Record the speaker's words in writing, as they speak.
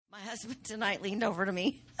husband tonight leaned over to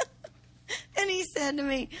me and he said to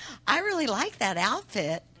me, I really like that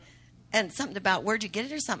outfit. And something about, where'd you get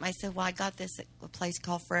it or something? I said, well, I got this at a place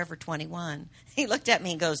called Forever 21. He looked at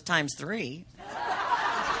me and goes, times 3.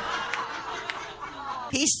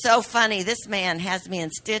 He's so funny. This man has me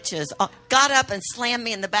in stitches. Got up and slammed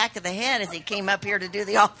me in the back of the head as he came up here to do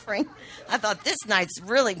the offering. I thought, this night's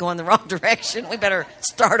really going the wrong direction. We better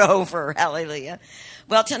start over. Hallelujah.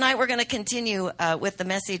 Well, tonight we're going to continue with the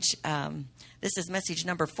message. This is message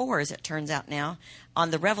number 4, as it turns out now,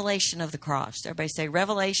 on the revelation of the cross. Everybody say,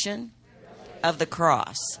 revelation of the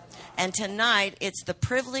cross. And tonight, it's the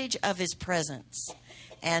privilege of his presence.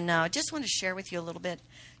 And I just want to share with you a little bit.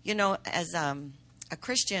 You know, as a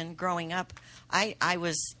Christian growing up, I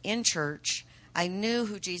was in church. I knew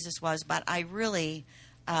who Jesus was, but I really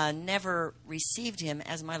never received him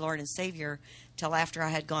as my Lord and Savior till after I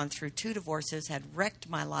had gone through 2 divorces, had wrecked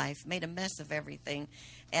my life, made a mess of everything.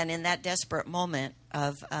 And in that desperate moment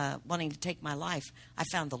of wanting to take my life, I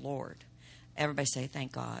found the Lord. Everybody say,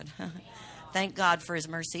 thank God. Thank God for his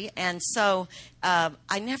mercy. And so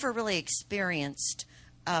I never really experienced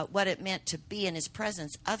what it meant to be in his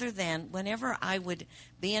presence, other than whenever I would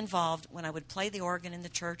be involved, when I would play the organ in the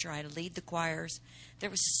church or I'd lead the choirs, there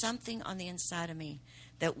was something on the inside of me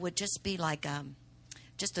that would just be like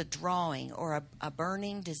just a drawing or a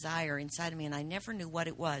burning desire inside of me, and I never knew what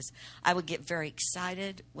it was. I would get very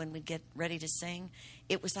excited when we'd get ready to sing.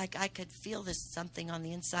 It was like I could feel this something on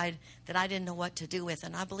the inside that I didn't know what to do with,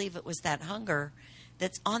 and I believe it was that hunger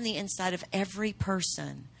that's on the inside of every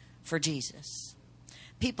person for Jesus.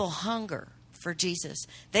 People hunger for Jesus.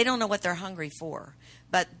 They don't know what they're hungry for,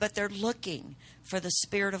 but they're looking for the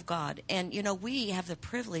Spirit of God. And, you know, we have the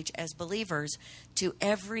privilege as believers to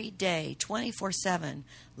every day, 24/7,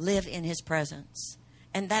 live in his presence.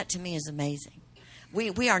 And that to me is amazing.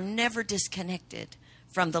 We are never disconnected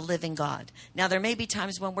from the living God. Now, there may be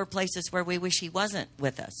times when we're places where we wish he wasn't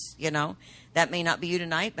with us, you know. That may not be you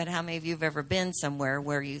tonight, but how many of you have ever been somewhere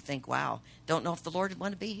where you think, wow, don't know if the Lord would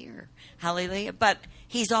want to be here. Hallelujah. But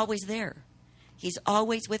he's always there. He's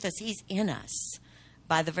always with us. He's in us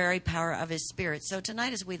by the very power of his Spirit. So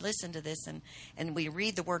tonight as we listen to this and we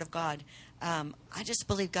read the Word of God, I just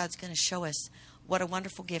believe God's going to show us what a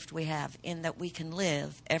wonderful gift we have in that we can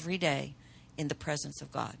live every day in the presence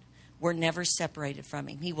of God. We're never separated from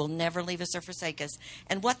him. He will never leave us or forsake us.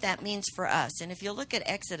 And what that means for us. And if you look at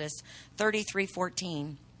Exodus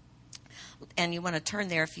 33:14, and you want to turn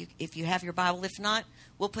there if you have your Bible. If not,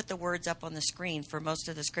 we'll put the words up on the screen for most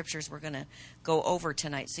of the scriptures we're going to go over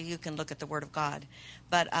tonight so you can look at the Word of God.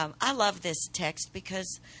 But I love this text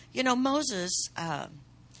because, you know, Moses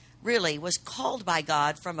really was called by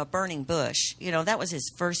God from a burning bush. You know, that was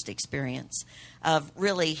his first experience of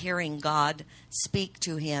really hearing God speak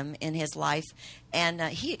to him in his life. And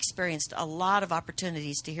he experienced a lot of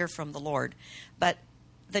opportunities to hear from the Lord. But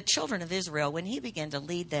the children of Israel, when he began to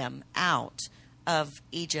lead them out of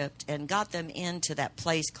Egypt and got them into that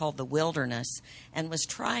place called the wilderness and was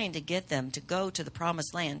trying to get them to go to the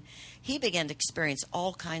promised land, he began to experience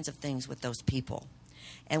all kinds of things with those people.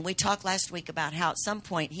 And we talked last week about how at some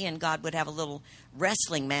point he and God would have a little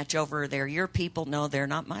wrestling match over, they're your people. No, they're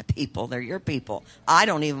not my people. They're your people. I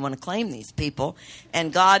don't even want to claim these people.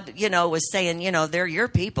 And God, you know, was saying, you know, they're your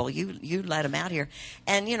people. You let them out here.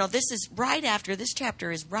 And, you know, this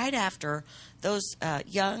chapter is right after those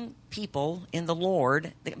young people in the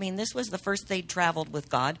Lord. I mean, this was the first they'd traveled with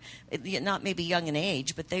God. Not maybe young in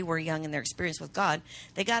age, but they were young in their experience with God.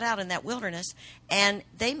 They got out in that wilderness, and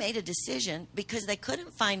they made a decision because they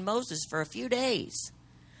couldn't find Moses for a few days.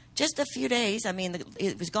 Just a few days. I mean,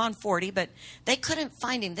 it was gone 40, but they couldn't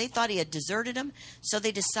find him. They thought he had deserted them, so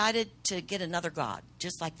they decided to get another God,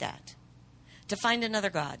 just like that, to find another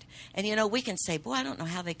God. And, you know, we can say, boy, I don't know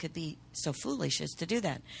how they could be so foolish as to do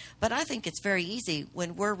that. But I think it's very easy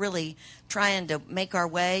when we're really trying to make our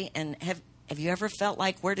way. And have you ever felt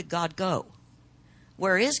like, where did God go?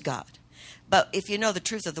 Where is God? But if you know the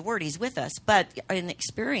truth of the Word, he's with us. But in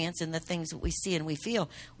experience and the things that we see and we feel,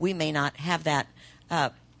 we may not have that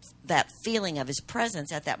feeling of his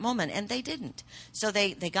presence at that moment. And they didn't. So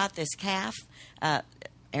they got this calf.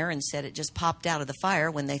 Aaron said it just popped out of the fire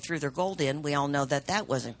when they threw their gold in. We all know that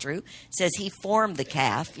wasn't true. It says he formed the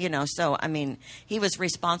calf, you know. So, I mean, he was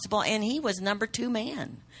responsible. And he was number 2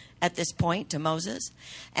 man at this point to Moses.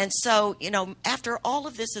 And so, you know, after all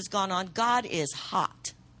of this has gone on, God is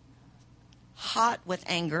hot with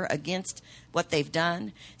anger against what they've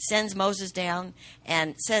done, sends Moses down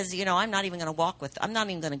and says, you know, I'm not even going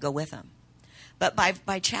to go with them. But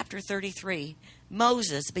by chapter 33,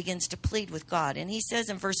 Moses begins to plead with God. And he says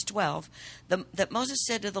in verse 12 that Moses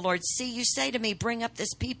said to the Lord, "See, you say to me, bring up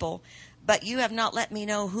this people, but you have not let me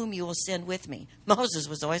know whom you will send with me." Moses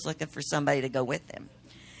was always looking for somebody to go with him.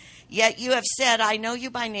 "Yet you have said, I know you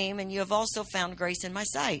by name, and you have also found grace in my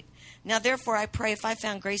sight. Now, therefore, I pray, if I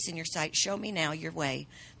found grace in your sight, show me now your way,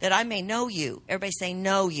 that I may know you." Everybody say,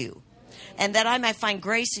 know you. "And that I may find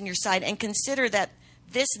grace in your sight, and consider that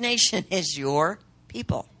this nation is your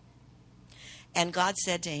people." And God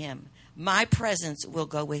said to him, "My presence will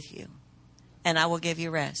go with you, and I will give you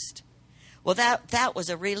rest." Well, that was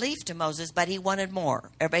a relief to Moses, but he wanted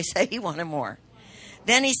more. Everybody say he wanted more.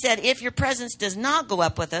 Then he said, "If your presence does not go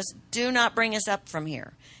up with us, do not bring us up from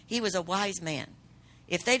here." He was a wise man.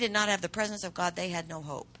 If they did not have the presence of God, they had no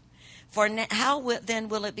hope. "For how then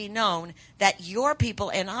will it be known that your people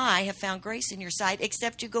and I have found grace in your sight,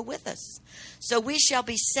 except you go with us? So we shall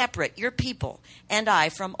be separate, your people and I,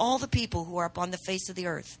 from all the people who are upon the face of the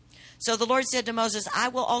earth." So the Lord said to Moses, "I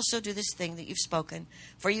will also do this thing that you've spoken,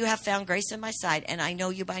 for you have found grace in my sight, and I know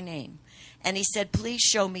you by name." And he said, "Please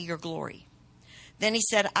show me your glory." Then he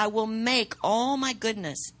said, "I will make all my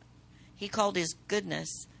goodness." He called his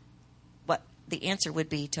goodness what the answer would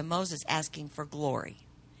be to Moses asking for glory.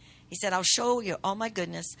 He said, "I'll show you all my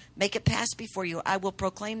goodness, make it pass before you. I will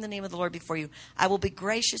proclaim the name of the Lord before you. I will be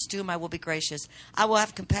gracious to whom I will be gracious. I will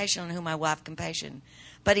have compassion on whom I will have compassion."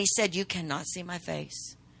 But he said, "You cannot see my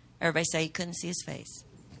face." Everybody say he couldn't see his face.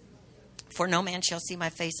 "For no man shall see my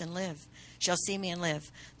face and live, shall see me and live.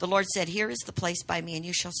 The Lord said, here is the place by me, and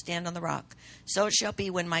you shall stand on the rock. So it shall be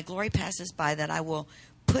when my glory passes by that I will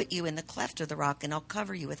put you in the cleft of the rock, and I'll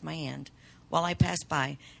cover you with my hand while I pass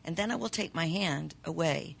by. And then I will take my hand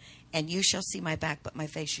away, and you shall see my back, but my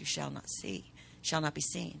face you shall not see, shall not be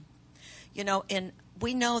seen." You know, and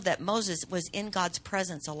we know that Moses was in God's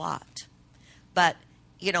presence a lot. But,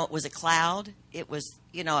 you know, it was a cloud. It was,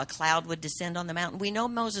 you know, a cloud would descend on the mountain. We know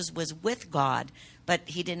Moses was with God, but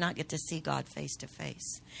he did not get to see God face to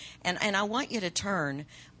face. And I want you to turn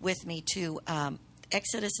with me to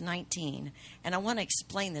Exodus 19, and I want to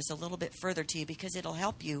explain this a little bit further to you because it'll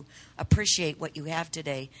help you appreciate what you have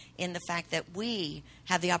today in the fact that we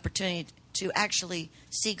have the opportunity to actually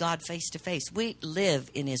see God face to face. We live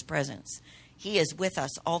in his presence. He is with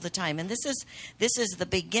us all the time. And this is the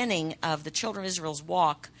beginning of the children of Israel's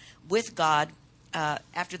walk with God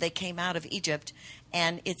after they came out of Egypt.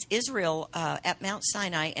 And it's Israel at Mount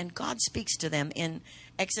Sinai, and God speaks to them in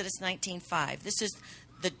Exodus 19:5. This is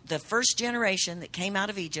the first generation that came out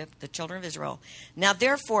of Egypt, the children of Israel. "Now,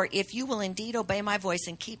 therefore, if you will indeed obey my voice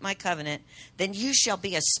and keep my covenant, then you shall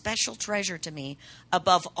be a special treasure to me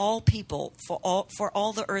above all people, for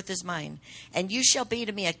all the earth is mine. And you shall be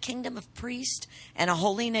to me a kingdom of priests and a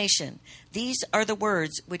holy nation. These are the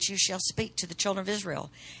words which you shall speak to the children of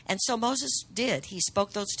Israel." And so Moses did. He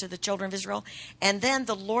spoke those to the children of Israel. And then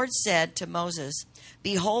the Lord said to Moses,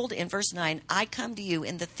 "Behold," in verse 9, "I come to you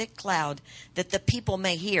in the thick cloud, that the people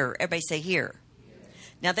may hear." Everybody say hear.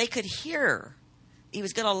 Now they could hear. He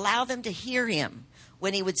was going to allow them to hear him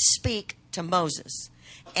when he would speak to Moses.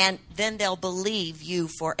 And then they'll believe you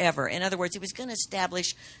forever. In other words, he was going to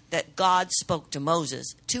establish that God spoke to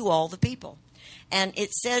Moses to all the people. And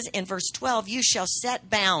it says in verse 12, "You shall set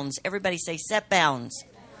bounds." Everybody say set bounds.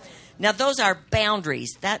 Now those are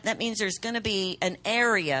boundaries. That means there's going to be an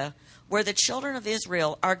area where the children of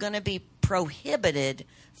Israel are going to be prohibited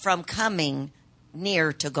from coming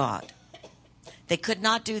near to God. They could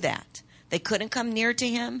not do that. They couldn't come near to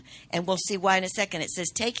him, and we'll see why in a second. It says,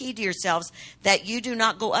 "Take heed to yourselves that you do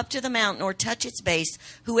not go up to the mountain or touch its base.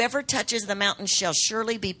 Whoever touches the mountain shall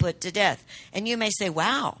surely be put to death." And you may say,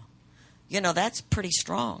 wow, you know, that's pretty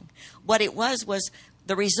strong. What it was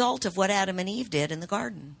the result of what Adam and Eve did in the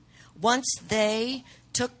garden. Once they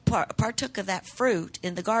partook of that fruit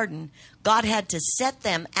in the garden, God had to set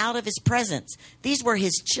them out of his presence. These were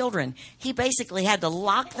his children. He basically had to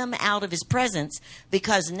lock them out of his presence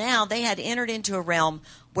because now they had entered into a realm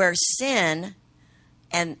where sin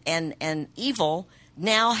and evil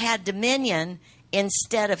now had dominion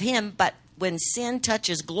instead of him. But when sin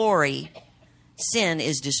touches glory, sin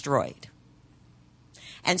is destroyed.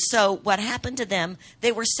 And so what happened to them,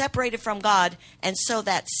 they were separated from God, and so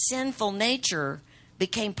that sinful nature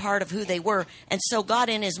became part of who they were. And so God,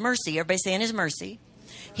 in his mercy, everybody say in his mercy,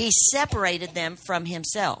 he separated them from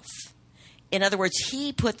himself. In other words,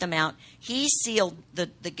 he put them out. He sealed the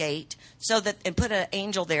gate and put an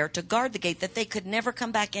angel there to guard the gate, that they could never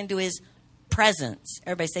come back into his presence.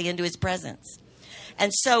 Everybody say into his presence.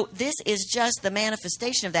 And so this is just the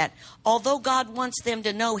manifestation of that. Although God wants them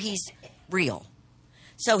to know he's real.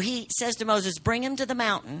 So he says to Moses, bring him to the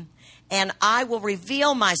mountain, and I will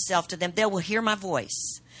reveal myself to them. They will hear my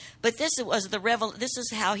voice. But this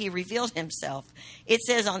is how he revealed himself. It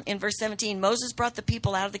says in verse 17, Moses brought the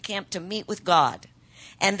people out of the camp to meet with God.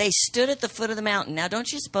 And they stood at the foot of the mountain. Now,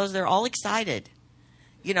 don't you suppose they're all excited?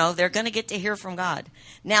 You know, they're going to get to hear from God.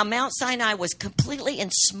 Now, Mount Sinai was completely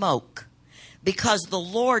in smoke because the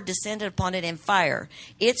Lord descended upon it in fire.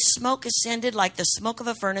 Its smoke ascended like the smoke of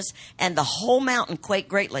a furnace, and the whole mountain quaked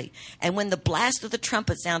greatly. And when the blast of the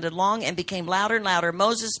trumpet sounded long and became louder and louder,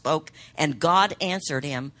 Moses spoke, and God answered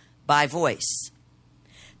him by voice.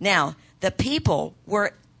 Now, the people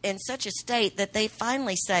were in such a state that they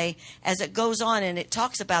finally say, as it goes on, and it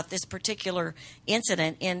talks about this particular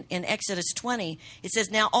incident in Exodus 20, it says,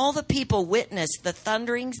 now all the people witnessed the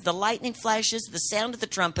thunderings, the lightning flashes, the sound of the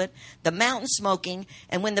trumpet, the mountain smoking,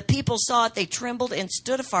 and when the people saw it, they trembled and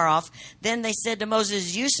stood afar off. Then they said to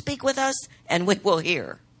Moses, you speak with us, and we will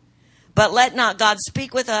hear. But let not God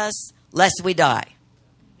speak with us, lest we die.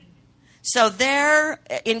 So their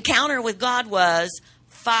encounter with God was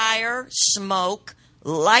fire, smoke,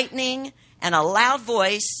 lightning, and a loud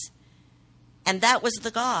voice, and that was the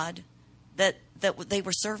God that they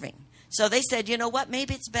were serving. So they said, you know what,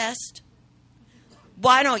 maybe it's best.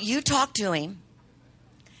 Why don't you talk to him,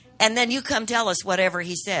 and then you come tell us whatever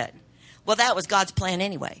he said. Well, that was God's plan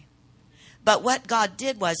anyway. But what God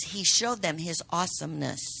did was he showed them his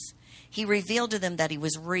awesomeness. He revealed to them that he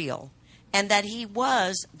was real and that he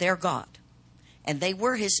was their God, and they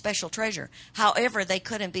were his special treasure. However, they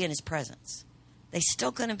couldn't be in his presence. They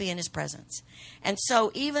still couldn't be in his presence. And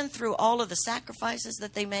so even through all of the sacrifices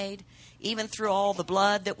that they made, even through all the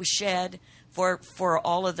blood that was shed for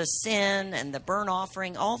all of the sin and the burnt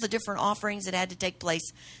offering, all the different offerings that had to take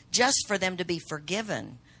place just for them to be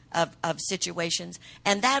forgiven of situations,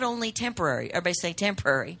 and that only temporary. Everybody say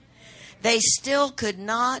temporary. They still could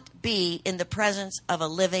not be in the presence of a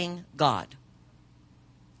living God.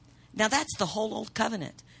 Now that's the whole Old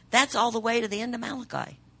Covenant. That's all the way to the end of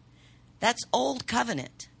Malachi. That's Old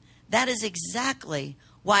Covenant. That is exactly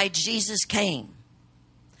why Jesus came,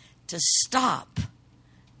 to stop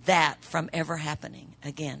that from ever happening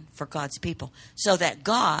again for God's people, so that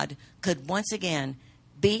God could once again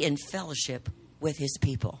be in fellowship with his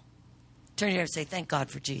people. Turn to your and say, thank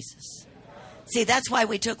God for Jesus. See, that's why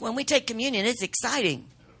when we take communion, it's exciting.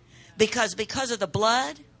 Because of the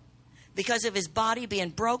blood, because of his body being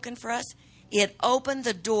broken for us, it opened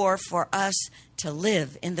the door for us to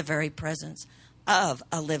live in the very presence of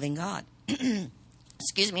a living God.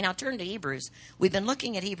 Excuse me. Now turn to Hebrews. We've been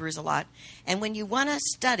looking at Hebrews a lot. And when you want to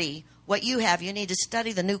study what you have, you need to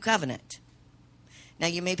study the New Covenant. Now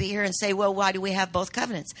you may be here and say, well, why do we have both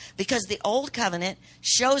covenants? Because the Old Covenant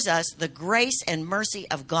shows us the grace and mercy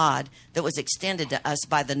of God that was extended to us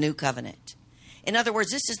by the New Covenant. In other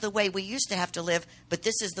words, this is the way we used to have to live, but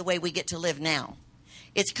this is the way we get to live now.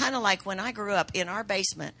 It's kind of like when I grew up, in our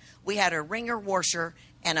basement, we had a wringer washer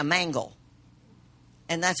and a mangle.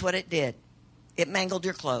 And that's what it did. It mangled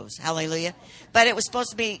your clothes. Hallelujah. But it was supposed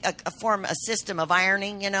to be a system of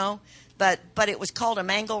ironing, you know. But it was called a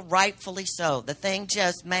mangle, rightfully so. The thing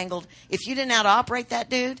just mangled. If you didn't know how to operate that,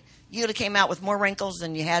 dude, you'd have came out with more wrinkles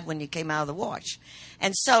than you had when you came out of the wash.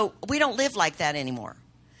 And so we don't live like that anymore.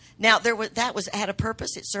 Now, had a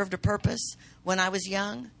purpose. It served a purpose when I was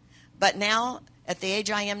young. But now, at the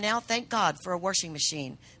age I am now, thank God for a washing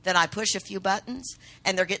machine that I push a few buttons,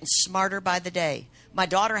 and they're getting smarter by the day. My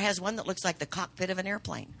daughter has one that looks like the cockpit of an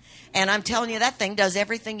airplane. And I'm telling you, that thing does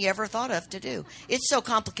everything you ever thought of to do. It's so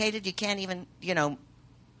complicated you can't even,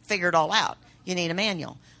 figure it all out. You need a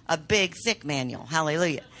manual, a big, thick manual.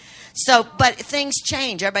 Hallelujah. So, but things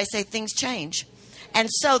change. Everybody say things change. And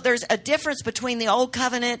so there's a difference between the Old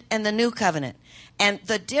Covenant and the New Covenant. And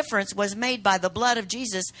the difference was made by the blood of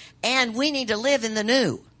Jesus, and we need to live in the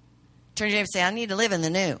new. Turn to your neighbor and say, I need to live in the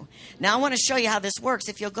new. Now, I want to show you how this works.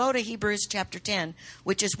 If you'll go to Hebrews chapter 10,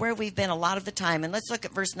 which is where we've been a lot of the time, and let's look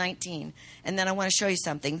at verse 19, and then I want to show you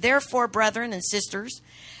something. Therefore, brethren and sisters,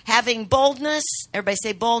 having boldness, everybody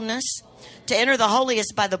say boldness, to enter the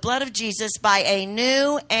holiest by the blood of Jesus, by a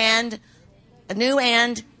new and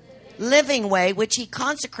living way, which he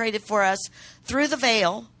consecrated for us through the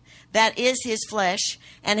veil, that is his flesh,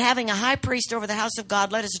 and having a high priest over the house of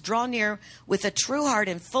God, let us draw near with a true heart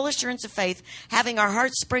and full assurance of faith, having our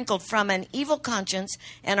hearts sprinkled from an evil conscience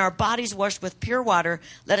and our bodies washed with pure water.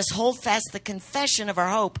 Let us hold fast the confession of our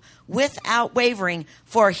hope without wavering,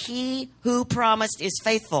 for he who promised is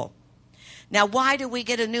faithful. Now, why do we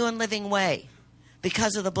get a new and living way?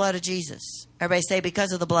 Because of the blood of Jesus. Everybody say,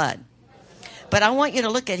 because of the blood. But I want you to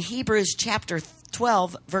look at Hebrews chapter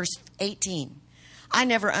 12, verse 18. I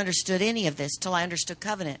never understood any of this till I understood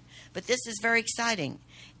covenant. But this is very exciting.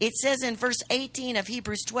 It says in verse 18 of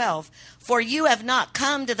Hebrews 12, for you have not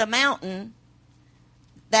come to the mountain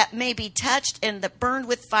that may be touched and that burned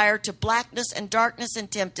with fire, to blackness and darkness and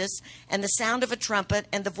tempest, and the sound of a trumpet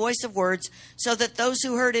and the voice of words, so that those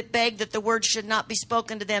who heard it begged that the word should not be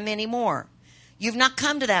spoken to them anymore. You've not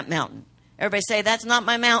come to that mountain. Everybody say, that's not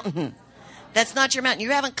my mountain. That's not your mountain.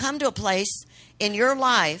 You haven't come to a place in your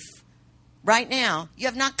life right now. You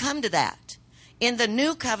have not come to that. In the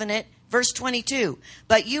new covenant, verse 22,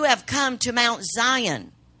 but you have come to Mount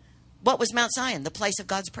Zion. What was Mount Zion? The place of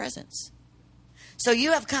God's presence. So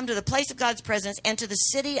you have come to the place of God's presence and to the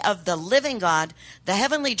city of the living God, the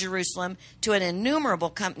heavenly Jerusalem, to an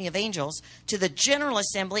innumerable company of angels, to the general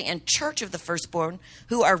assembly and church of the firstborn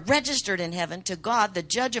who are registered in heaven, to God, the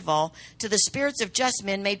judge of all, to the spirits of just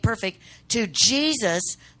men made perfect, to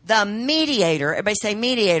Jesus, the mediator. Everybody say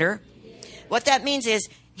mediator. What that means is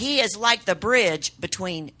he is like the bridge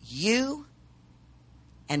between you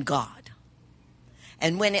and God.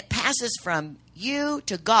 And when it passes from you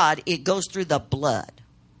to God, it goes through the blood.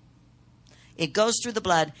 It goes through the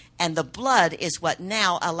blood, and the blood is what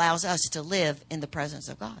now allows us to live in the presence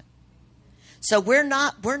of God. So we're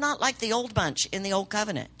not like the old bunch in the old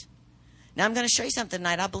covenant. Now I'm going to show you something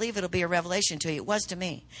tonight. I believe it'll be a revelation to you. It was to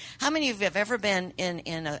me. How many of you have ever been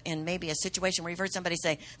in maybe a situation where you've heard somebody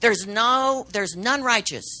say, there's none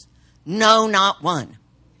righteous. No, not one.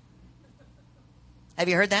 Have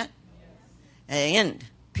you heard that? End.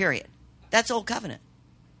 Period. That's old covenant.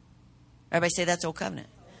 Everybody say that's old covenant.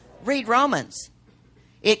 Read Romans.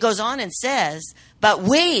 It goes on and says, but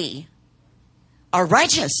we are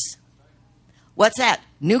righteous. What's that?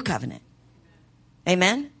 New covenant.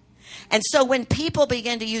 Amen? And so when people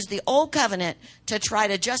begin to use the old covenant to try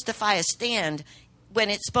to justify a stand when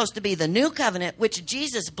it's supposed to be the new covenant, which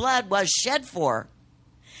Jesus' blood was shed for,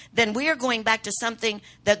 then we are going back to something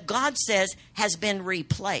that God says has been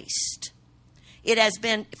replaced. It has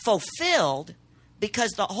been fulfilled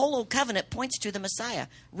because the whole old covenant points to the Messiah.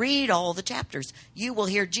 Read all the chapters. You will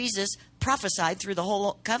hear Jesus prophesied through the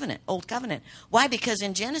whole old covenant. Why? Because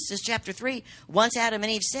in Genesis chapter 3, once Adam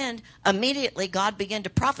and Eve sinned, immediately God began to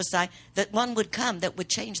prophesy that one would come that would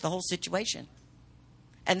change the whole situation.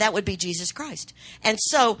 And that would be Jesus Christ. And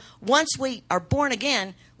so once we are born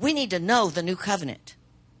again, we need to know the new covenant.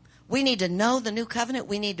 We need to know the new covenant.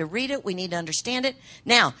 We need to read it. We need to understand it.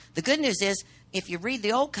 Now, the good news is, if you read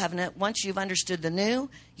the old covenant, once you've understood the new,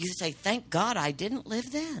 you say, thank God I didn't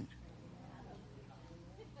live then.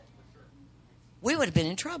 We would have been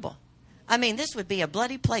in trouble. I mean, this would be a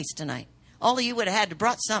bloody place tonight. All of you would have had to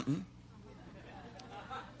brought something.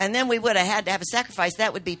 And then we would have had to have a sacrifice.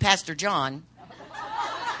 That would be Pastor John.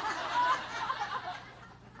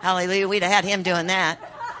 Hallelujah. We'd have had him doing that.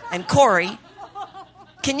 And Corey.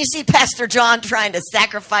 Can you see Pastor John trying to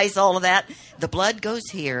sacrifice all of that? The blood goes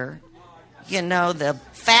here. You know, the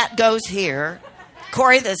fat goes here.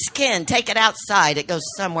 Corey, the skin, take it outside. It goes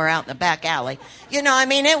somewhere out in the back alley. You know, I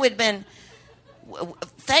mean, it would have been...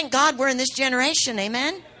 Thank God we're in this generation,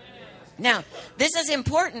 amen? Now, this is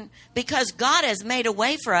important because God has made a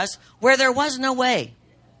way for us where there was no way.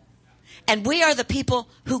 And we are the people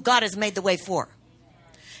who God has made the way for.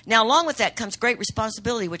 Now, along with that comes great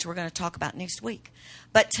responsibility, which we're going to talk about next week.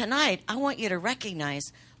 But tonight, I want you to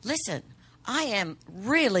recognize, listen, I am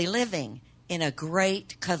really living in a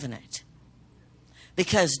great covenant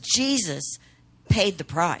because Jesus paid the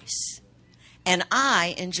price and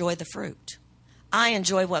I enjoy the fruit. I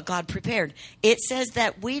enjoy what God prepared. It says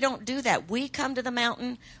that we don't do that. We come to the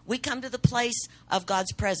mountain. We come to the place of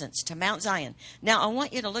God's presence, to Mount Zion. Now, I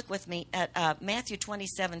want you to look with me at Matthew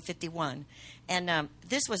 27:51. And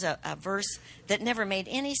this was a verse that never made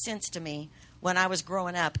any sense to me when I was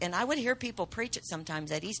growing up. And I would hear people preach it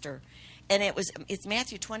sometimes at Easter. And it's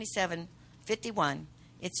Matthew 27:51.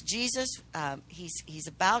 It's Jesus. He's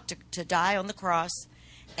about to die on the cross.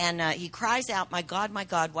 And he cries out, my God,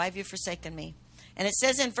 why have you forsaken me? And it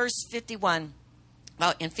says in verse 51,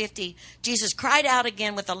 in 50, Jesus cried out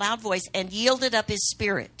again with a loud voice and yielded up his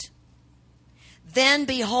spirit. Then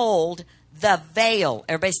behold, the veil.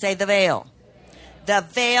 Everybody say the veil. The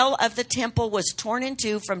veil of the temple was torn in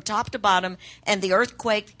two from top to bottom, and the earth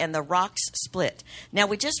quaked and the rocks split. Now,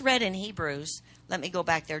 we just read in Hebrews, let me go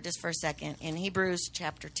back there just for a second, in Hebrews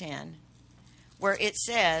chapter 10, where it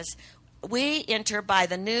says, we enter by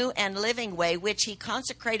the new and living way, which he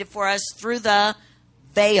consecrated for us through the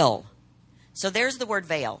veil. So there's the word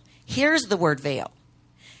veil. Here's the word veil.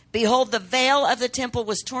 Behold, the veil of the temple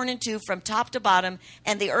was torn in two from top to bottom,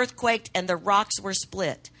 and the earth quaked, and the rocks were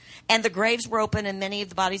split. And the graves were open, and many of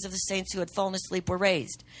the bodies of the saints who had fallen asleep were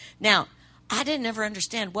raised. Now, I didn't ever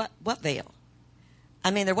understand what veil.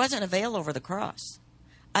 I mean, there wasn't a veil over the cross.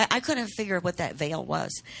 I couldn't figure what that veil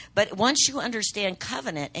was. But once you understand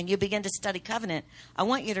covenant and you begin to study covenant, I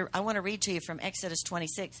want to read to you from Exodus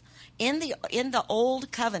 26. In the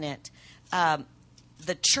old covenant,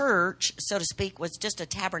 the church, so to speak, was just a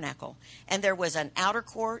tabernacle. And there was an outer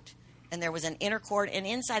court and there was an inner court. And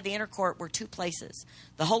inside the inner court were two places,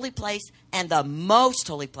 the holy place and the most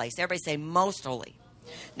holy place. Everybody say most holy.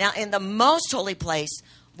 Now, in the most holy place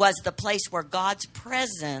was the place where God's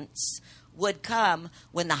presence would come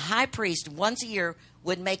when the high priest once a year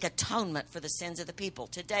would make atonement for the sins of the people.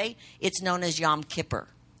 Today, it's known as Yom Kippur.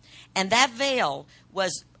 And that veil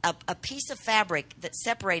was a piece of fabric that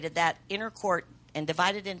separated that inner court and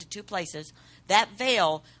divided into two places. That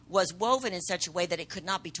veil was woven in such a way that it could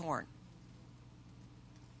not be torn.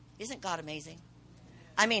 Isn't God amazing?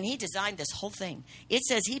 I mean, he designed this whole thing. It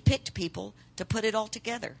says he picked people to put it all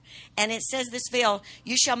together. And it says this veil,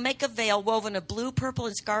 you shall make a veil woven of blue, purple,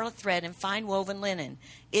 and scarlet thread and fine woven linen.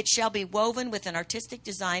 It shall be woven with an artistic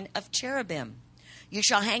design of cherubim. You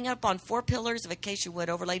shall hang it upon 4 pillars of acacia wood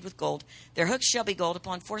overlaid with gold. Their hooks shall be gold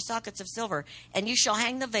upon 4 sockets of silver. And you shall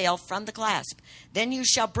hang the veil from the clasp. Then you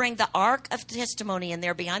shall bring the ark of testimony in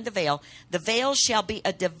there behind the veil. The veil shall be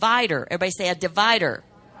a divider. Everybody say a divider.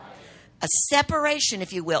 A separation,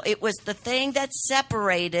 if you will. It was the thing that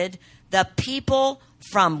separated the people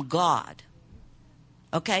from God.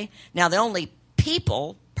 Okay? Now, the only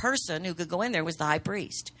person who could go in there was the high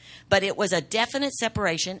priest. But it was a definite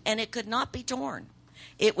separation, and it could not be torn.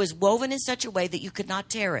 It was woven in such a way that you could not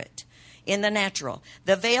tear it in the natural.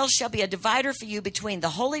 The veil shall be a divider for you between the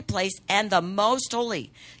holy place and the most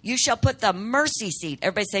holy. You shall put the mercy seat.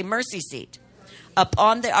 Everybody say mercy seat.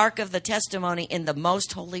 Upon the ark of the testimony in the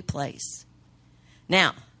most holy place.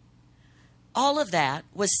 Now, all of that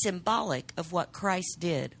was symbolic of what Christ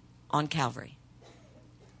did on Calvary.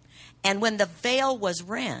 And when the veil was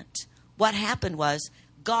rent, what happened was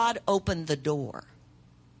God opened the door.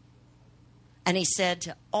 And he said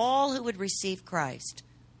to all who would receive Christ,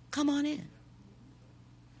 come on in.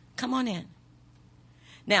 Come on in.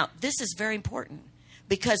 Now, this is very important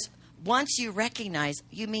because once you recognize,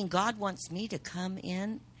 you mean God wants me to come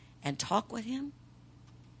in and talk with him?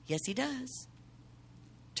 Yes, he does.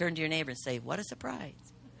 Turn to your neighbor and say, what a surprise.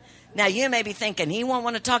 Now, you may be thinking, he won't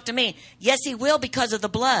want to talk to me. Yes, he will because of the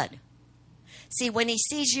blood. See, when he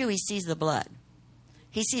sees you, he sees the blood.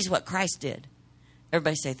 He sees what Christ did.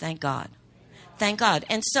 Everybody say, thank God. Thank God.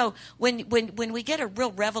 And so when we get a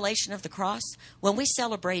real revelation of the cross, when we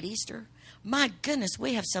celebrate Easter, my goodness,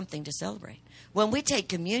 we have something to celebrate. When we take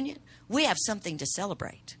communion, we have something to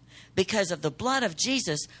celebrate. Because of the blood of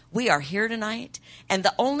Jesus, we are here tonight. And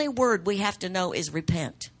the only word we have to know is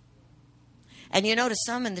repent. And you know, to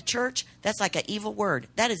some in the church, that's like an evil word.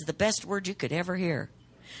 That is the best word you could ever hear.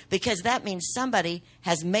 Because that means somebody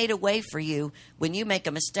has made a way for you when you make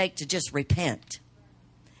a mistake to just repent.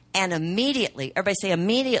 And immediately, everybody say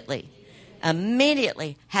immediately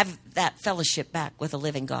have that fellowship back with a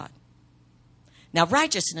living God. Now,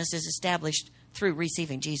 righteousness is established through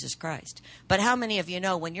receiving Jesus Christ. But how many of you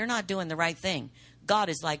know when you're not doing the right thing, God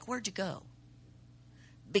is like, where'd you go?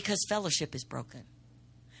 Because fellowship is broken.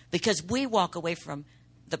 Because we walk away from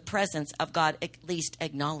the presence of God, at least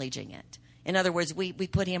acknowledging it. In other words, we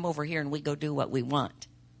put him over here and we go do what we want.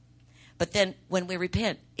 But then when we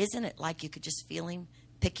repent, isn't it like you could just feel him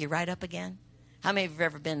pick you right up again? How many of you have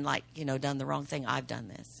ever been like, done the wrong thing? I've done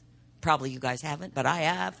this. Probably you guys haven't, but I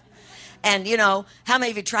have. And, how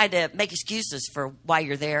many of you tried to make excuses for why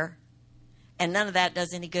you're there? And none of that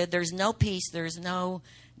does any good. There's no peace. There's no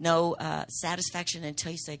satisfaction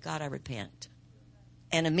until you say, God, I repent.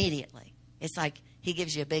 And immediately, it's like he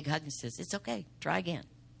gives you a big hug and says, it's okay. Try again.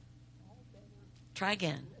 Try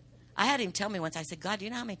again. I had him tell me once, I said, God, do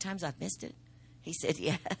you know how many times I've missed it? He said,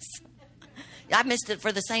 yes. I missed it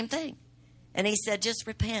for the same thing. And he said, just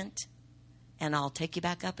repent and I'll take you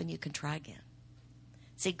back up and you can try again.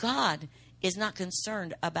 See, God is not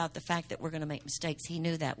concerned about the fact that we're going to make mistakes. He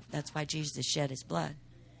knew that. That's why Jesus shed his blood.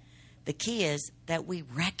 The key is that we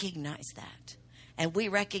recognize that. And we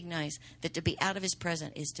recognize that to be out of his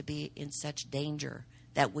presence is to be in such danger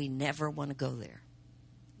that we never want to go there.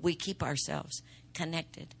 We keep ourselves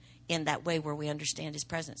connected in that way where we understand his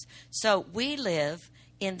presence. So we live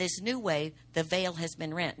in this new way. The veil has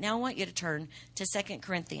been rent. Now I want you to turn to 2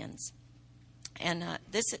 Corinthians. And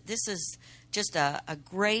this is just a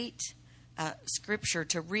great scripture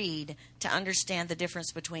to read to understand the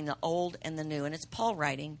difference between the old and the new. And it's Paul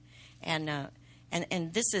writing. And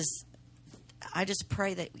this is I just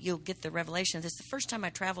pray that you'll get the revelation. This is the first time I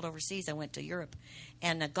traveled overseas. I went to Europe,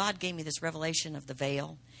 and God gave me this revelation of the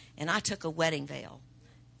veil. And I took a wedding veil,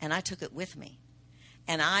 and I took it with me.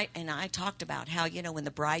 And I talked about how, when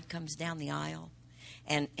the bride comes down the aisle,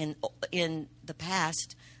 and in the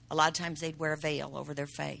past, a lot of times they'd wear a veil over their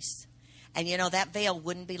face. And, that veil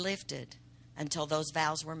wouldn't be lifted until those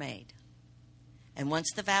vows were made. And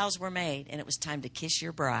once the vows were made and it was time to kiss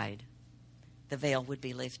your bride, the veil would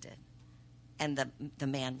be lifted. And the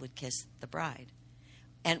man would kiss the bride.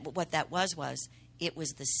 And what that was it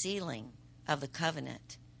was the sealing of the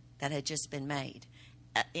covenant that had just been made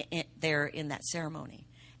there in that ceremony.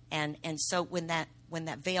 And so when that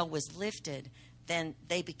veil was lifted, then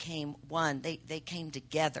they became one. They came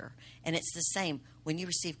together. And it's the same. When you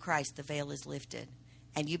receive Christ, the veil is lifted.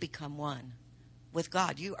 And you become one with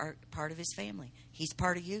God. You are part of his family. He's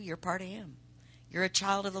part of you. You're part of him. You're a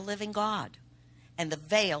child of the living God. And the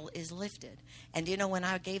veil is lifted. And when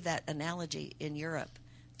I gave that analogy in Europe,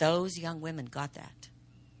 those young women got that.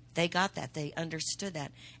 They got that. They understood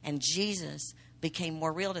that. And Jesus became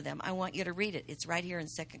more real to them. I want you to read it. It's right here in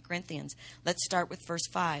 2 Corinthians. Let's start with verse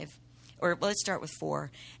 5. Or let's start with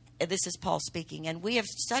 4. This is Paul speaking. And we have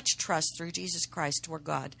such trust through Jesus Christ toward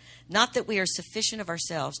God, not that we are sufficient of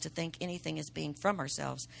ourselves to think anything is being from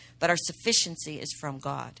ourselves, but our sufficiency is from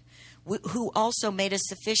God, who also made us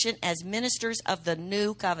sufficient as ministers of the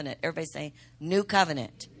new covenant. Everybody say, new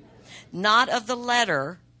covenant. Not of the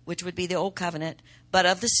letter, which would be the old covenant, but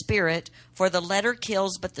of the Spirit. For the letter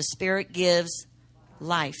kills, but the Spirit gives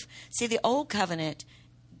life. See, the old covenant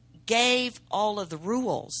gave all of the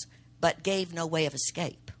rules, but gave no way of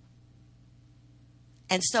escape.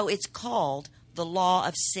 And so it's called the law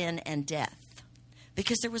of sin and death,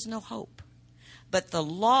 because there was no hope. But the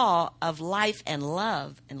law of life and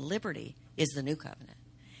love and liberty is the new covenant.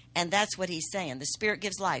 And that's what he's saying. The Spirit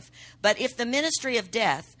gives life. But if the ministry of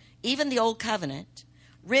death, even the old covenant,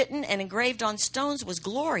 written and engraved on stones, was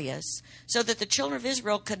glorious, so that the children of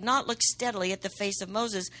Israel could not look steadily at the face of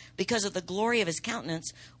Moses because of the glory of his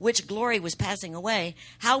countenance, which glory was passing away,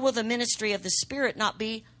 how will the ministry of the Spirit not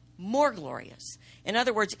be more glorious? In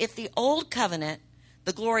other words, if the old covenant,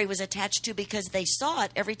 the glory was attached to because they saw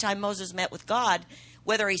it every time Moses met with God,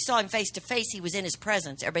 whether he saw him face to face, he was in his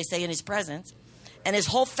presence. Everybody say in his presence. And his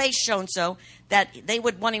whole face shone so that they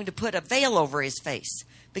would want him to put a veil over his face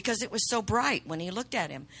because it was so bright when he looked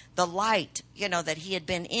at him. The light, that he had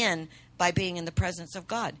been in by being in the presence of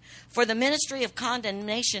God. For the ministry of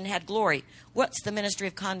condemnation had glory. What's the ministry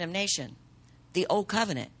of condemnation? The old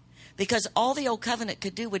covenant. Because all the old covenant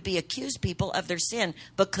could do would be accuse people of their sin,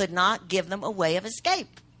 but could not give them a way of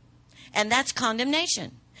escape. And that's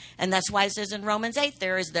condemnation. And that's why it says in Romans 8,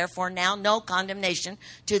 there is therefore now no condemnation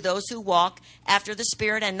to those who walk after the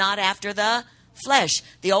Spirit and not after the flesh.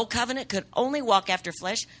 The old covenant could only walk after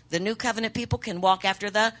flesh. The new covenant people can walk after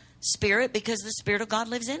the Spirit because the Spirit of God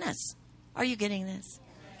lives in us. Are you getting this?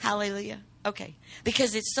 Hallelujah. Okay.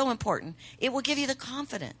 Because it's so important. It will give you the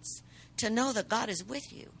confidence to know that God is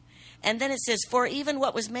with you. And then it says, for even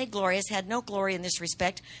what was made glorious had no glory in this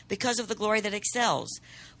respect because of the glory that excels.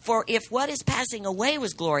 For if what is passing away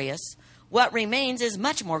was glorious, what remains is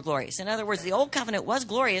much more glorious. In other words, the old covenant was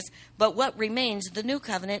glorious, but what remains, the new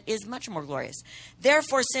covenant, is much more glorious.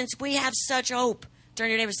 Therefore, since we have such hope, turn to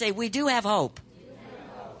your neighbor and say, we do have hope.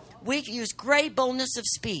 We use great boldness of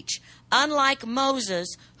speech, unlike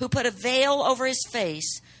Moses, who put a veil over his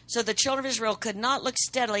face, so the children of Israel could not look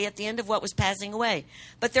steadily at the end of what was passing away.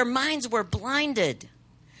 But their minds were blinded.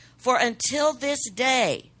 For until this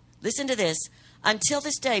day, listen to this, until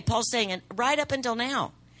this day, Paul's saying, and right up until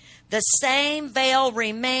now, the same veil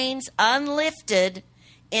remains unlifted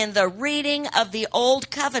in the reading of the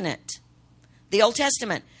Old Covenant, the Old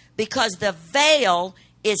Testament, because the veil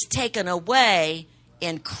is taken away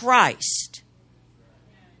in Christ.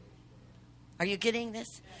 Are you getting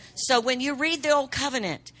this? So when you read the Old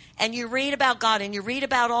Covenant and you read about God and you read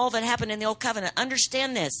about all that happened in the Old Covenant,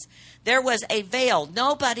 understand this. There was a veil.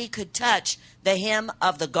 Nobody could touch the hem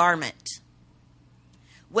of the garment.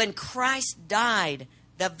 When Christ died,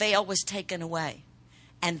 the veil was taken away.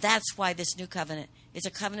 And that's why this new covenant is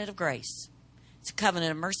a covenant of grace. It's a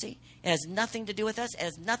covenant of mercy. It has nothing to do with us. It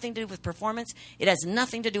has nothing to do with performance. It has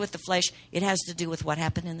nothing to do with the flesh. It has to do with what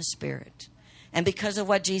happened in the Spirit. And because of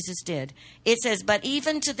what Jesus did. It says, but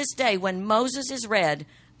even to this day, when Moses is read,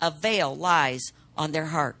 a veil lies on their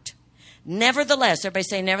heart. Nevertheless, everybody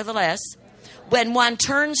say nevertheless, when one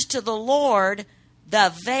turns to the Lord,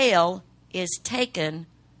 the veil is taken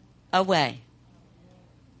away.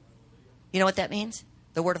 You know what that means?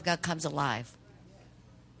 The Word of God comes alive.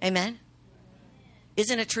 Amen?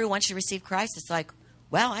 Isn't it true once you receive Christ, it's like,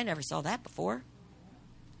 Wow, I never saw that before.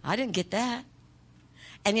 I didn't get that.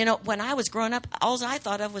 And, you know, when I was growing up, all I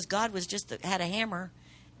thought of was God was just had a hammer.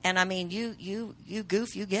 And, I mean, you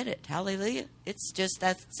goof, you get it. Hallelujah. It's just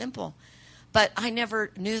that simple. But I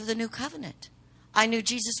never knew the new covenant. I knew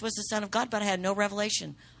Jesus was the Son of God, but I had no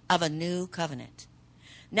revelation of a new covenant.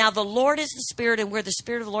 Now, the Lord is the Spirit, and where the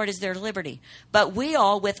Spirit of the Lord is, there liberty. But we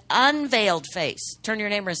all, with unveiled face, turn to your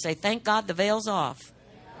neighbor and say, thank God the veil's off.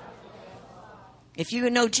 If you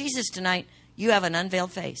know Jesus tonight, you have an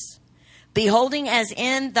unveiled face. Beholding as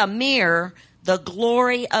in the mirror the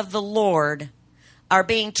glory of the Lord, are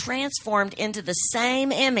being transformed into the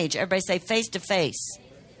same image. Everybody say face to face.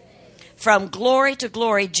 From glory to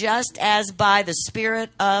glory, just as by the Spirit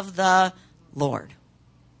of the Lord.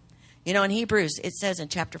 You know, in Hebrews, it says in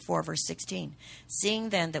chapter 4, verse 16, seeing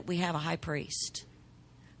then that we have a high priest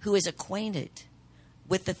who is acquainted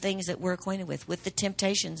with the things that we're acquainted with the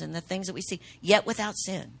temptations and the things that we see, yet without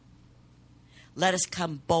sin, let us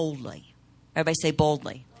come boldly. Everybody say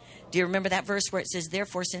boldly. Do you remember that verse where it says,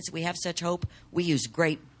 therefore, since we have such hope, we use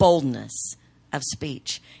great boldness of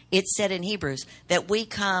speech. It said in Hebrews that we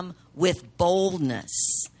come with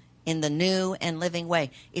boldness in the new and living way.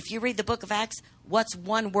 If you read the book of Acts, what's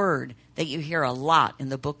one word that you hear a lot in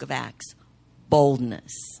the book of Acts?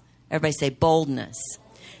 Boldness. Everybody say boldness.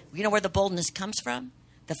 You know where the boldness comes from?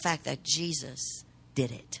 The fact that Jesus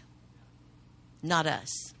did it, not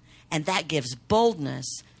us. And that gives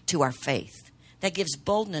boldness to our faith. That gives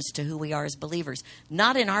boldness to who we are as believers,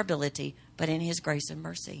 not in our ability, but in his grace and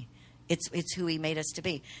mercy. It's who he made us to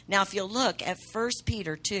be. Now, if you'll look at 1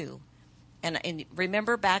 Peter 2, and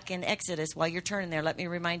remember back in Exodus, while you're turning there, let me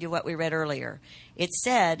remind you what we read earlier. It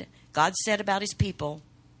said, God said about his people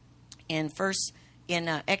in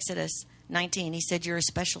Exodus 19, he said, you're a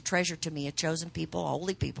special treasure to me, a chosen people, a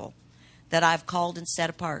holy people that I've called and set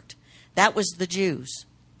apart. That was the Jews,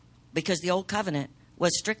 because the old covenant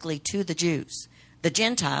was strictly to the Jews. The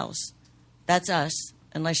Gentiles, that's us,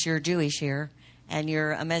 unless you're Jewish here and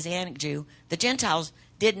you're a Messianic Jew. The Gentiles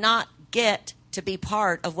did not get to be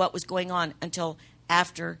part of what was going on until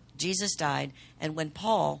after Jesus died, and when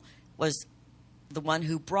Paul was the one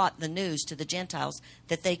who brought the news to the Gentiles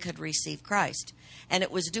that they could receive Christ. And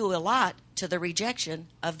it was due a lot to the rejection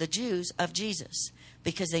of the Jews of Jesus,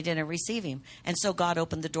 because they didn't receive him. And so God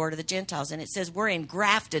opened the door to the Gentiles. And it says we're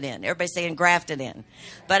engrafted in. Everybody say engrafted in.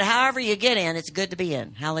 But however you get in, it's good to be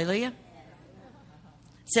in. Hallelujah.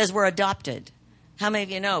 It says we're adopted. How many of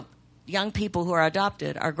you know young people who are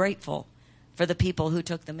adopted are grateful for the people who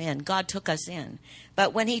took them in? God took us in.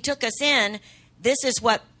 But when he took us in, this is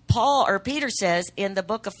what Peter says in the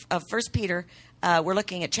book of 1 Peter. We're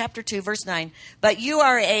looking at chapter 2, verse 9. But you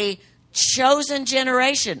are a chosen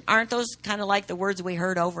generation. Aren't those kind of like the words we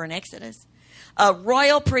heard over in Exodus? A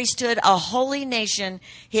royal priesthood, a holy nation,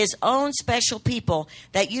 his own special people,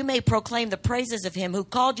 that you may proclaim the praises of him who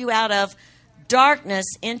called you out of darkness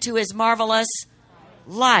into his marvelous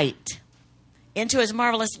light. Into his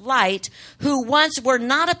marvelous light, who once were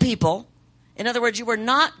not a people. In other words, you were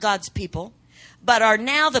not God's people, but are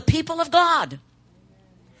now the people of God,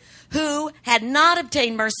 who had not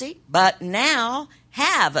obtained mercy, but now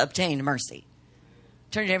have obtained mercy.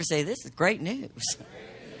 Turn to your neighbor and say, this is great news.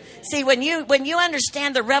 See, when you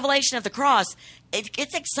understand the revelation of the cross,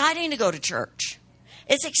 it's exciting to go to church.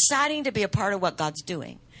 It's exciting to be a part of what God's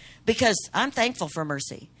doing, because I'm thankful for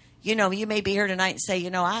mercy. You know, you may be here tonight and say, you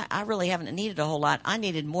know, I really haven't needed a whole lot. I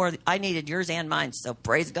needed more. I needed yours and mine. So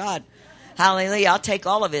praise God. Hallelujah. I'll take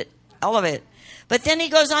all of it. All of it. But then he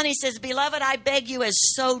goes on, he says, beloved, I beg you as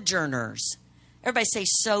sojourners. Everybody say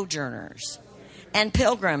sojourners. And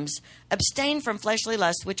pilgrims, abstain from fleshly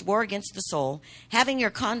lusts which war against the soul, having your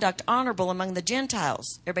conduct honorable among the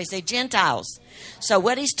Gentiles. Everybody say Gentiles. So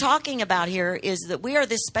what he's talking about here is that we are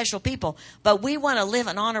this special people, but we want to live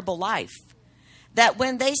an honorable life. That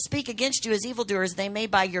when they speak against you as evildoers, they may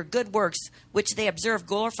by your good works, which they observe,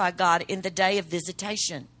 glorify God in the day of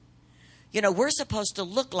visitation. You know, we're supposed to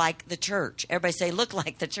look like the church. Everybody say, look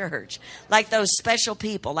like the church. Like those special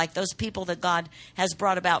people, like those people that God has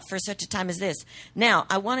brought about for such a time as this. Now,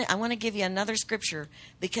 I want to give you another scripture,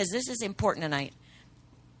 because this is important tonight.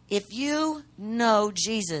 If you know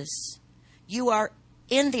Jesus, you are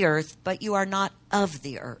in the earth, but you are not of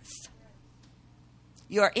the earth.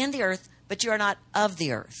 You are in the earth, but you are not of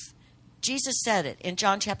the earth. Jesus said it in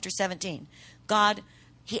John chapter 17.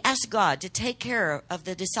 He asked God to take care of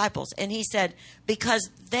the disciples. And he said, because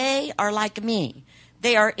they are like me.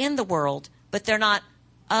 They are in the world, but they're not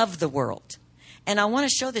of the world. And I want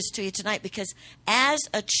to show this to you tonight because as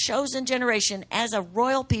a chosen generation, as a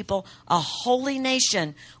royal people, a holy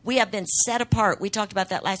nation, we have been set apart. We talked about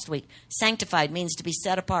that last week. Sanctified means to be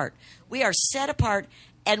set apart. We are set apart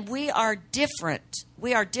and we are different.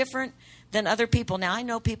 We are different than other people. Now, I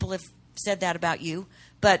know people have said that about you,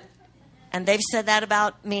 and they've said that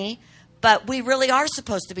about me, but we really are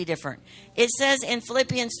supposed to be different. It says in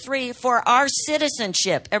Philippians 3, for our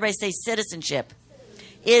citizenship, everybody say citizenship,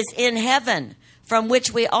 is in heaven, from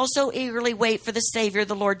which we also eagerly wait for the Savior,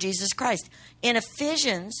 the Lord Jesus Christ. In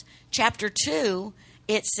Ephesians chapter 2,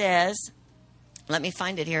 it says, let me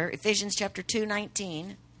find it here, Ephesians chapter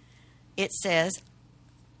 2:19, it says,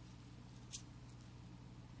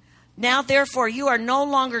 now therefore you are no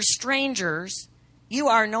longer strangers,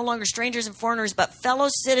 and foreigners, but fellow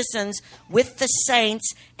citizens with the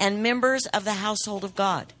saints and members of the household of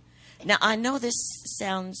God. Now, I know this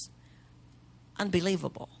sounds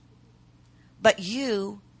unbelievable, but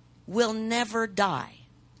you will never die.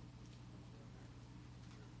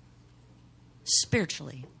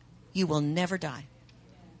 Spiritually, you will never die.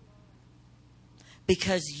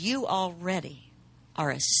 Because you already are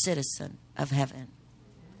a citizen of heaven,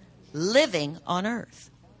 living on earth.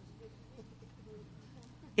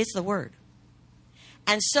 It's the word.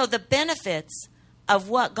 And so the benefits of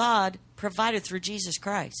what God provided through Jesus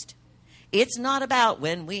Christ, it's not about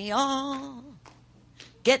when we all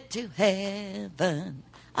get to heaven.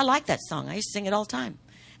 I like that song. I used to sing it all the time.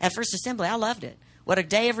 At First Assembly, I loved it. What a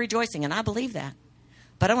day of rejoicing, and I believe that.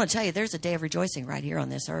 But I want to tell you, there's a day of rejoicing right here on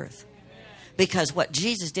this earth. Because what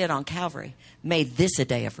Jesus did on Calvary made this a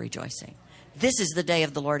day of rejoicing. This is the day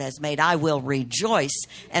of the Lord has made. I will rejoice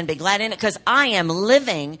and be glad in it because I am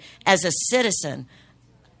living as a citizen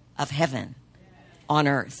of heaven on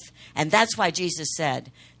earth. And that's why Jesus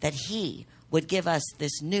said that he would give us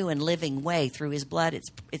this new and living way through his blood.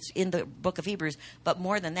 It's in the book of Hebrews. But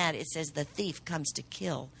more than that, it says the thief comes to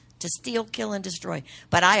kill, to steal, kill, and destroy.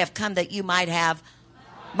 But I have come that you might have.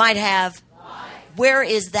 Where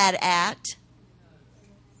is that at?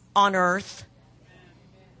 On earth.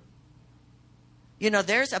 You know,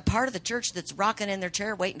 there's a part of the church that's rocking in their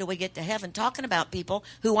chair waiting till we get to heaven talking about people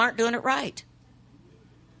who aren't doing it right.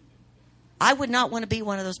 I would not want to be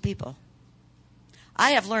one of those people.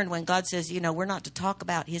 I have learned when God says, we're not to talk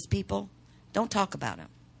about his people, don't talk about them.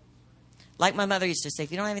 Like my mother used to say,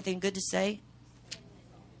 if you don't have anything good to say,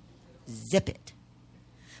 zip it.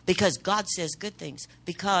 Because God says good things.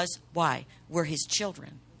 Because, why? We're his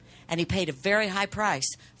children. And he paid a very high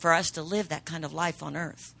price for us to live that kind of life on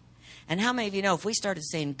earth. And how many of you know if we started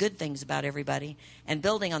saying good things about everybody and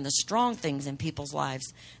building on the strong things in people's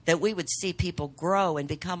lives, that we would see people grow and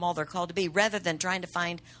become all they're called to be rather than trying to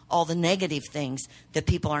find all the negative things that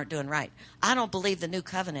people aren't doing right. I don't believe the new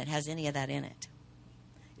covenant has any of that in it.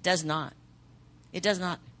 It does not. It does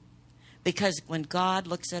not. Because when God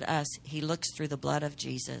looks at us, he looks through the blood of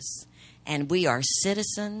Jesus. And we are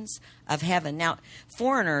citizens of heaven. Now,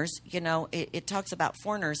 foreigners, it talks about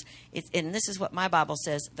foreigners. And this is what my Bible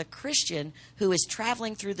says. The Christian who is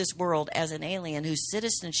traveling through this world as an alien whose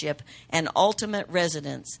citizenship and ultimate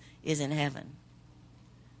residence is in heaven.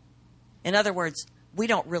 In other words, we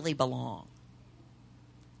don't really belong.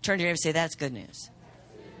 Turn to your neighbor and say, that's good news.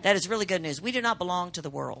 That is really good news. We do not belong to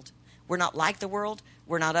the world. We're not like the world.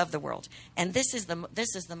 We're not of the world. And this is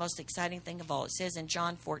the most exciting thing of all. It says in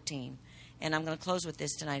John 14, and I'm going to close with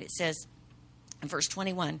this tonight. It says in verse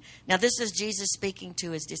 21, now this is Jesus speaking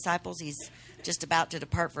to his disciples. He's just about to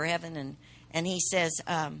depart for heaven. And he says,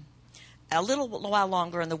 a little while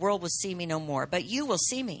longer and the world will see me no more. But you will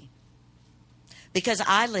see me. Because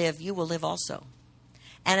I live, you will live also.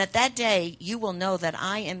 And at that day, you will know that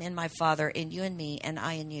I am in my Father, and you in me, and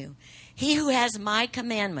I in you. He who has my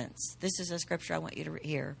commandments, this is a scripture I want you to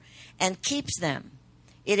hear, and keeps them,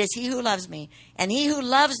 it is he who loves me. And he who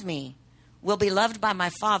loves me will be loved by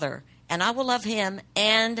my Father, and I will love him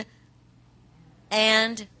and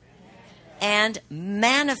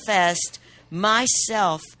manifest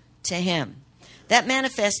myself to him. That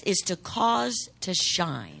manifest is to cause to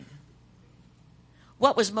shine.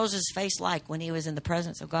 What was Moses' face like when he was in the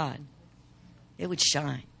presence of God? It would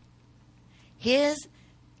shine. His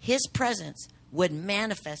presence would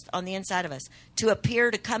manifest on the inside of us, to appear,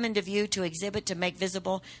 to come into view, to exhibit, to make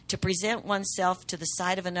visible, to present oneself to the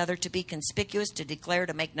sight of another, to be conspicuous, to declare,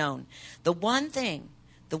 to make known. The one thing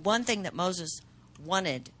that Moses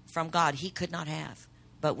wanted from God, he could not have,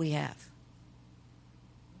 but we have.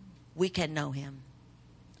 We can know him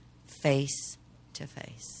face to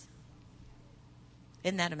face.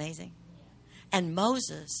 Isn't that amazing? And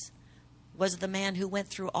Moses was the man who went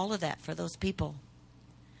through all of that for those people.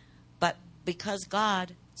 But because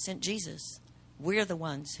God sent Jesus, We're the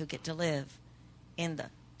ones who get to live in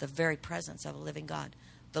the very presence of a living God.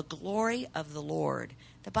 The glory of the Lord.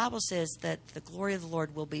 The Bible says that the glory of the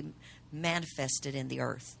Lord will be manifested in the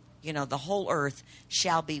earth. You know, the whole earth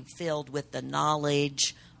shall be filled with the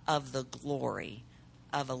knowledge of the glory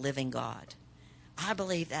of a living God. I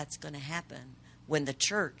believe that's going to happen when the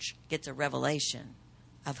church gets a revelation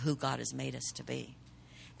of who God has made us to be.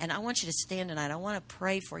 And I want you to stand tonight. I want to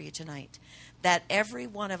pray for you tonight that every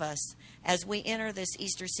one of us, as we enter this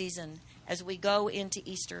Easter season, as we go into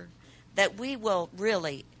Easter, that we will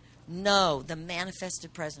really know the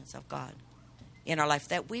manifested presence of God in our life,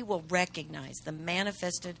 that we will recognize the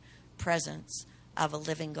manifested presence of a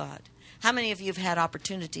living God. How many of you have had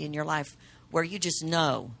opportunity in your life where you just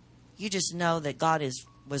know that God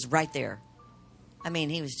was right there? I mean,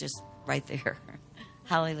 he was just right there.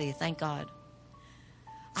 Hallelujah. Thank God.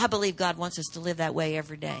 I believe God wants us to live that way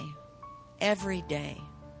every day. Every day.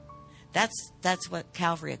 That's what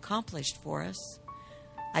Calvary accomplished for us.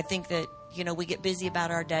 I think that, you know, we get busy about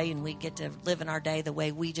our day and we get to live in our day the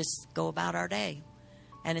way we just go about our day.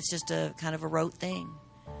 And it's just a kind of a rote thing.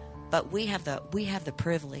 But we have the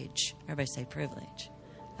privilege, everybody say privilege,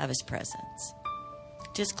 of his presence.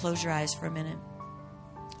 Just close your eyes for a minute.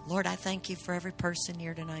 Lord, I thank you for every person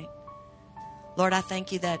here tonight. Lord, I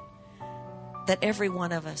thank you that every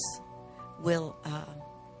one of us will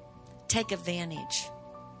take advantage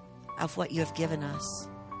of what you have given us.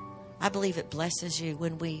 I believe it blesses you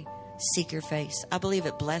when we seek your face. I believe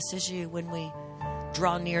it blesses you when we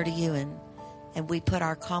draw near to you and we put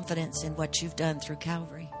our confidence in what you've done through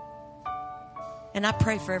Calvary. And I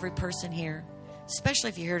pray for every person here, especially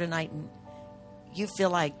if you're here tonight and you feel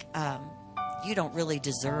like you don't really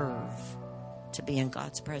deserve to be in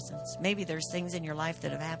God's presence. Maybe there's things in your life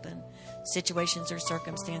that have happened, situations or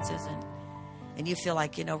circumstances, and you feel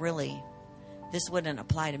like, you know, really, this wouldn't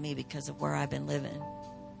apply to me because of where I've been living.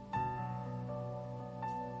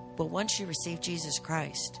 But once you receive Jesus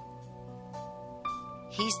Christ,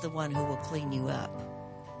 he's the one who will clean you up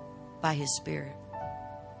by his Spirit.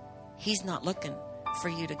 He's not looking for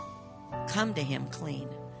you to come to him clean.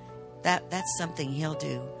 That's something he'll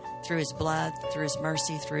do through his blood, through his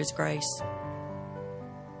mercy, through his grace.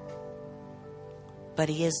 But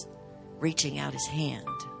he is reaching out his hand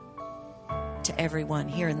to everyone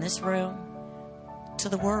here in this room, to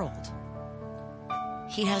the world.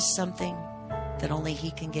 He has something that only he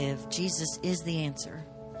can give. Jesus is the answer.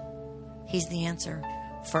 He's the answer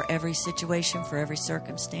for every situation, for every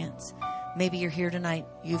circumstance. Maybe you're here tonight,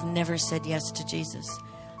 you've never said yes to Jesus.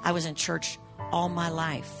 I was in church all my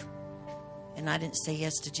life, and I didn't say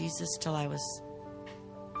yes to Jesus till I was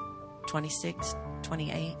 26,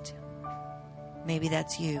 28. Maybe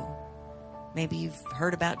that's you. Maybe you've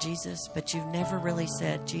heard about Jesus, but you've never really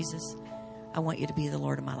said, Jesus, I want you to be the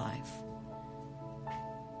Lord of my life.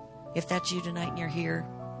 If that's you tonight and you're here,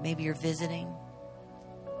 maybe you're visiting,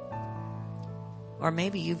 or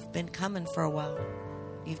maybe you've been coming for a while.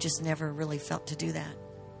 You've just never really felt to do that.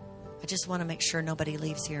 I just want to make sure nobody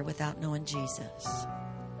leaves here without knowing Jesus.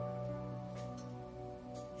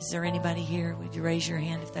 Is there anybody here? Would you raise your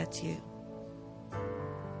hand if that's you?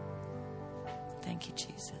 Thank you,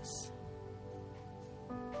 Jesus.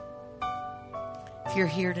 If you're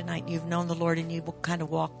here tonight and you've known the Lord and you will kind of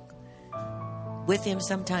walk with him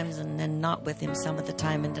sometimes and then not with him some of the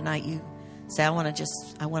time, and tonight you say, I want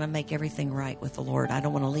to make everything right with the Lord. I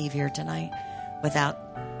don't want to leave here tonight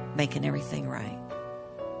without making everything right.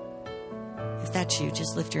 If that's you,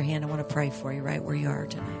 just lift your hand. I want to pray for you right where you are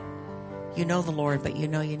tonight. You know the Lord, but you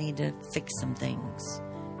know you need to fix some things.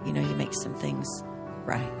 You know you make some things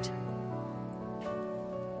right.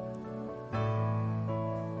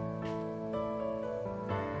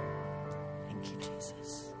 Thank you,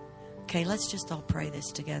 Jesus. Okay, let's just all pray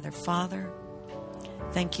this together. Father,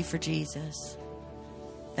 thank you for Jesus.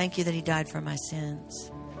 Thank you that he died for my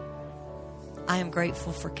sins. I am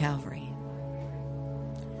grateful for Calvary.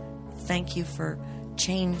 Thank you for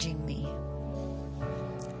changing me,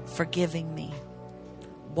 forgiving me,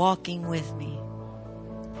 walking with me,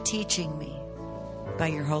 teaching me by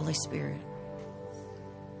your Holy Spirit.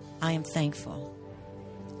 I am thankful.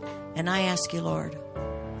 And I ask you, Lord,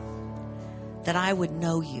 that I would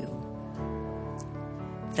know you,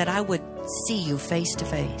 that I would see you face to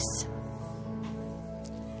face,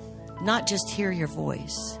 not just hear your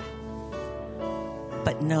voice,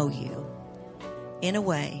 but know you in a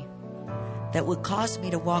way that would cause me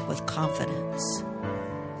to walk with confidence,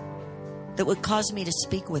 that would cause me to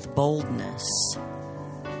speak with boldness,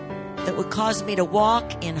 that would cause me to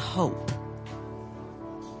walk in hope,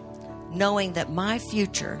 knowing that my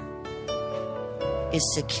future is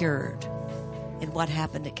secured in what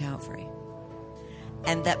happened at Calvary.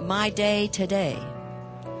 And that my day today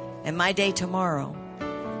and my day tomorrow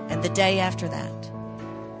and the day after that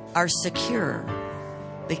are secure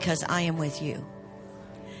because I am with you.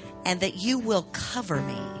 And that you will cover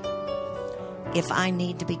me if I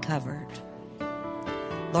need to be covered.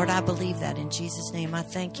 Lord, I believe that in Jesus' name. I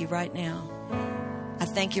thank you right now. I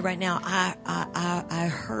thank you right now. I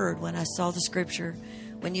heard when I saw the scripture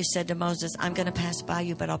when you said to Moses, I'm going to pass by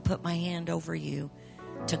you, but I'll put my hand over you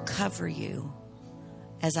to cover you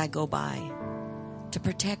as I go by, to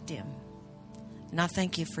protect him. And I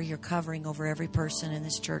thank you for your covering over every person in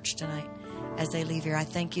this church tonight as they leave here. I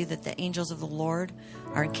thank you that the angels of the Lord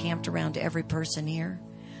are encamped around every person here.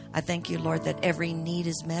 I thank you, Lord, that every need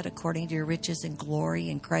is met according to your riches and glory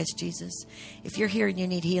in Christ Jesus. If you're here and you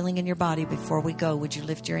need healing in your body before we go, would you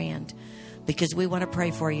lift your hand? Because we want to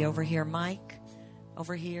pray for you over here. Mike,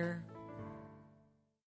 over here.